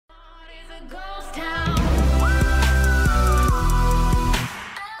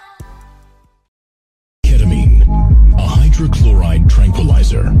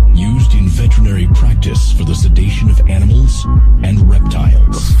mammals and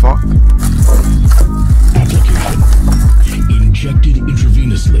reptiles. The fuck? Application. Injected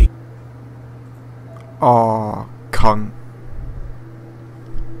intravenously. Aw, cunt.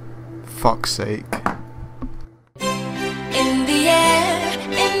 Fuck's sake. In the air,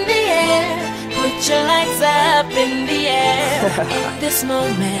 put your lights up in the air. In this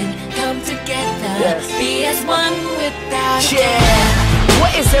moment, come together, be as one without a care.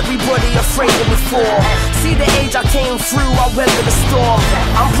 What is everybody afraid of me for? See the age I came through, I weathered the storm.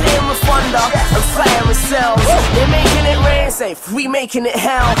 I'm playing with thunder and fire with cells. They're making it rain safe, we making it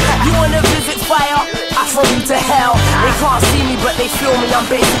hell. You wanna visit fire? I throw you to hell. They can't see me but they feel me, I'm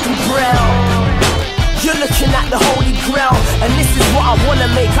basically brown. You're looking at the holy grail, and this is what I wanna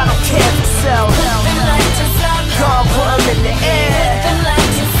make, I don't care if it sells. Can't put them in the air.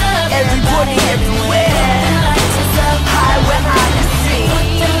 Everybody everywhere. High where I can see,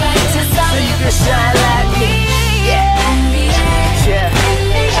 so you can shine like me. Yeah. Yeah.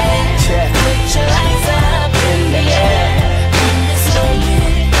 Yeah. Put your lights up in the air. In this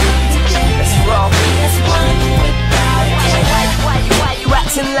moment, Let's roll. as one without a care. Why you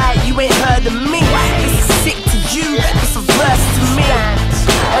acting like you ain't heard of me? This is sick to you, it's a verse to me.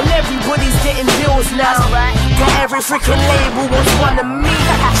 And everybody's getting deals now. Got every freaking label wants one of me.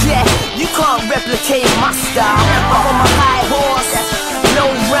 Yeah, you can't replicate my style. I'm on my high horse, no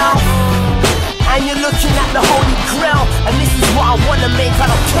round. And you're looking at the holy grail, and this is what I wanna make, I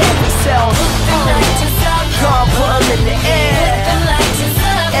don't care if it sells. Can't put them in the air.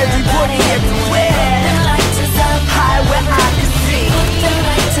 Everybody everywhere. High where I can see,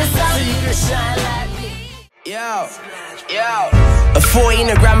 so you can shine like me. Yo. A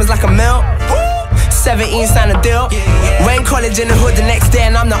 14 gram is like a mil. 17 sign a deal. Went college in the hood the next day,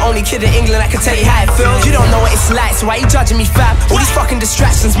 and I'm the only kid in England that can tell you how it feels. You don't know what it's like, so why you judging me, fam? All these fucking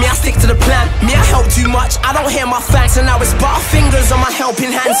distractions, me I stick to the plan. Me I help too much, I don't hear my thanks, and now it's butterfingers on my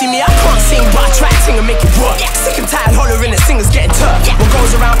helping hand. See me, I can't sing, but I try to sing and make it work. Sick and tired hollering and singers getting turf. What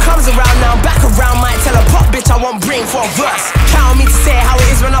goes around comes around, now I'm back around. Might tell a pop bitch I won't bring for a verse. Count on me to say how it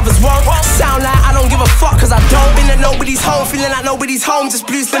is when others won't. Sound like I don't give a fuck, cause I don't. Been at nobody's home, feeling like nobody's home. Just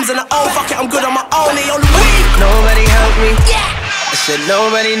blue slims and the old, fuck it, I'm good on my own. They on the way. Nobody help me. I said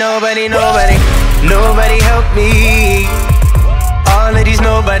nobody help me. All of these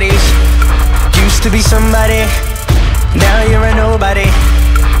nobodies used to be somebody, now you're a nobody.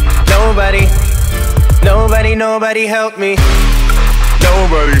 Nobody help me.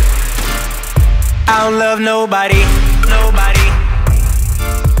 Nobody. I don't love nobody.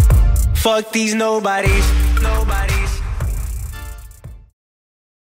 Fuck these nobodies.